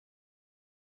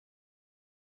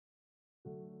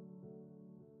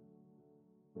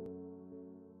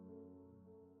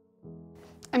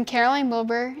I'm Caroline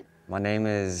Wilbur. My name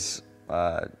is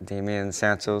Damian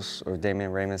Santos, or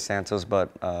Damian Raymond Santos,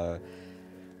 but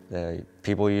the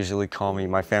people usually call me,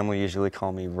 my family usually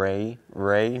call me Ray.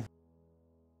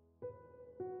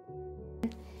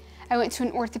 I went to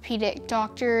an orthopedic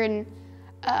doctor and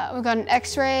we got an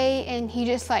x-ray, and he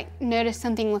just noticed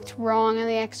something looked wrong on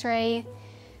the x-ray.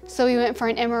 So we went for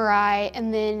an MRI,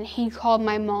 and then he called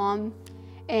my mom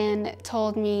and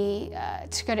told me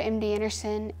to go to MD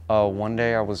Anderson. One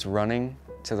day I was running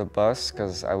to the bus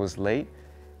because I was late.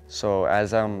 So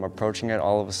as I'm approaching it,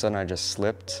 all of a sudden I just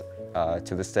slipped.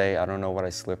 To this day, I don't know what I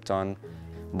slipped on.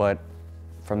 But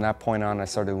from that point on, I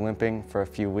started limping for a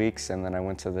few weeks, and then I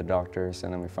went to the doctors,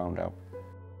 and then we found out.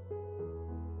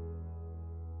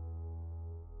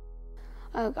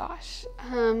 Oh gosh.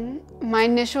 My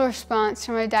initial response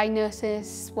to my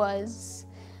diagnosis was,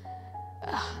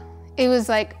 it was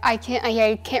like, I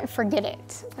can't forget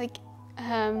it.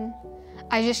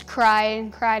 I just cried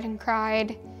and cried and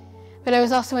cried, but I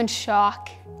was also in shock.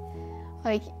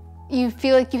 You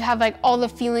feel like you have all the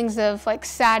feelings of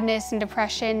sadness and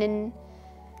depression, and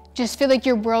just feel like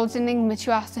your world's ending, but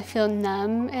you also feel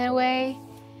numb in a way.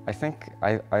 I think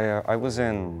I was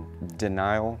in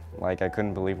denial. I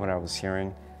couldn't believe what I was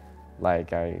hearing.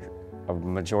 A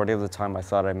majority of the time I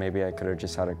thought maybe I could have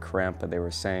just had a cramp, but they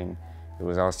were saying it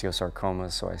was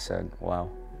osteosarcoma, so I said, wow.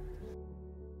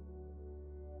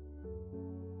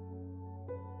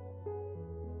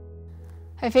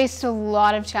 I faced a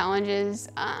lot of challenges,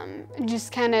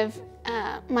 just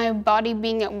my body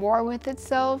being at war with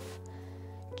itself,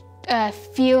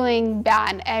 feeling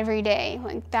bad every day.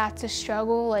 That's a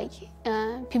struggle.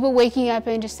 People waking up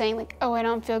and just saying oh, I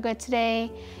don't feel good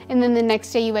today, and then the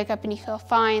next day you wake up and you feel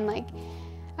fine. When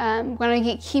I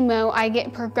get chemo, I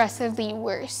get progressively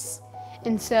worse,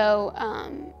 and so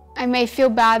I may feel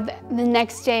bad the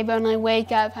next day, but when I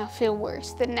wake up, I'll feel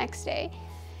worse the next day.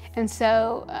 And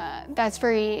so that's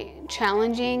very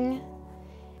challenging.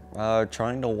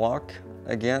 Trying to walk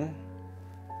again,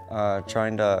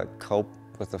 trying to cope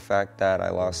with the fact that I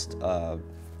lost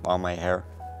all my hair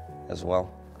as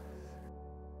well.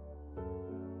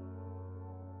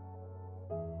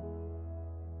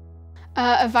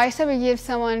 Advice I would give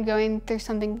someone going through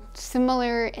something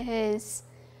similar is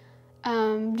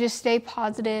just stay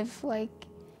positive.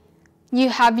 You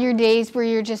have your days where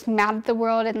you're just mad at the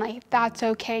world, and that's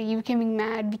okay. You can be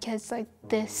mad because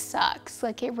this sucks.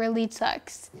 It really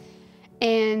sucks.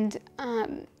 And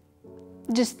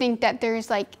just think that there is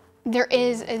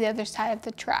the other side of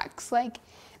the tracks.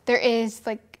 There is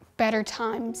better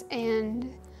times,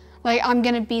 and I'm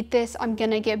gonna beat this, I'm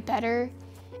gonna get better.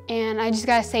 And I just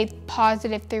gotta stay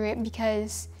positive through it,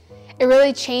 because it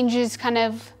really changes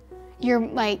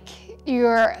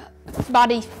your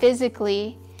body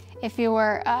physically if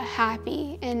you're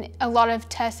happy. And a lot of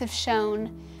tests have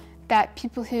shown that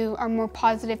people who are more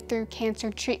positive through cancer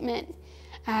treatment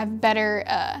have better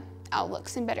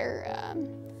outlooks and better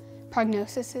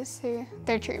prognoses through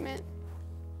their treatment.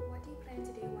 What do you plan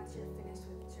to do once you're finished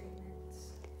with treatments?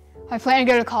 I plan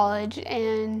to go to college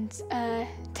and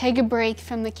take a break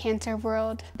from the cancer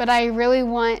world. But I really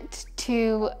want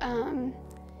to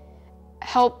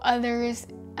help others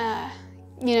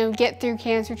get through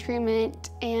cancer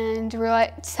treatment, and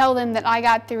tell them that I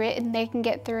got through it and they can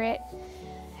get through it.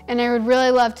 And I would really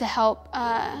love to help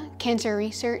cancer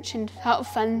research and help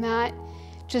fund that,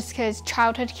 just because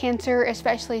childhood cancer,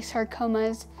 especially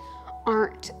sarcomas,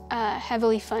 aren't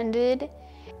heavily funded.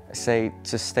 I say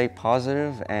to stay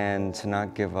positive and to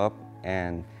not give up,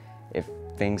 and if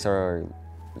things are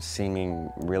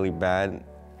seeming really bad,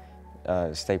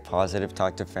 stay positive,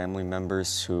 talk to family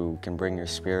members who can bring your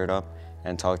spirit up,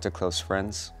 and talk to close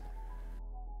friends.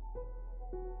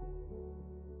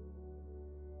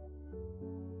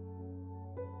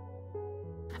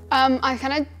 I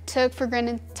kind of took for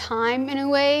granted time in a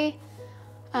way.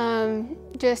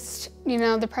 Just,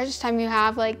 the precious time you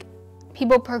have,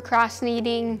 people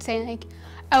procrastinating, saying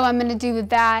oh, I'm gonna do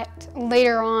that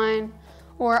later on,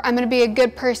 or I'm gonna be a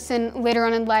good person later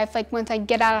on in life, once I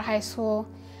get out of high school.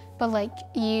 But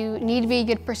you need to be a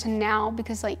good person now,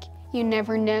 because you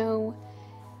never know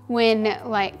when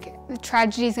the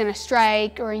tragedy is gonna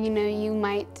strike, or you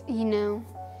might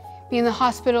be in the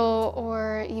hospital,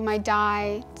 or you might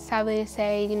die. Sadly to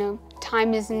say,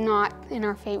 time is not in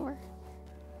our favor.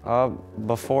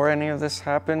 Before any of this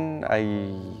happened, I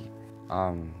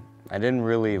didn't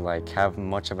really have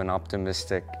much of an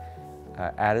optimistic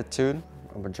attitude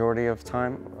a majority of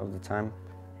the time,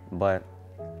 but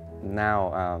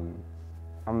now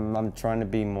I'm trying to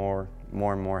be more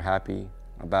and more happy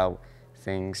about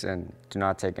things and do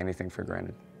not take anything for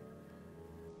granted.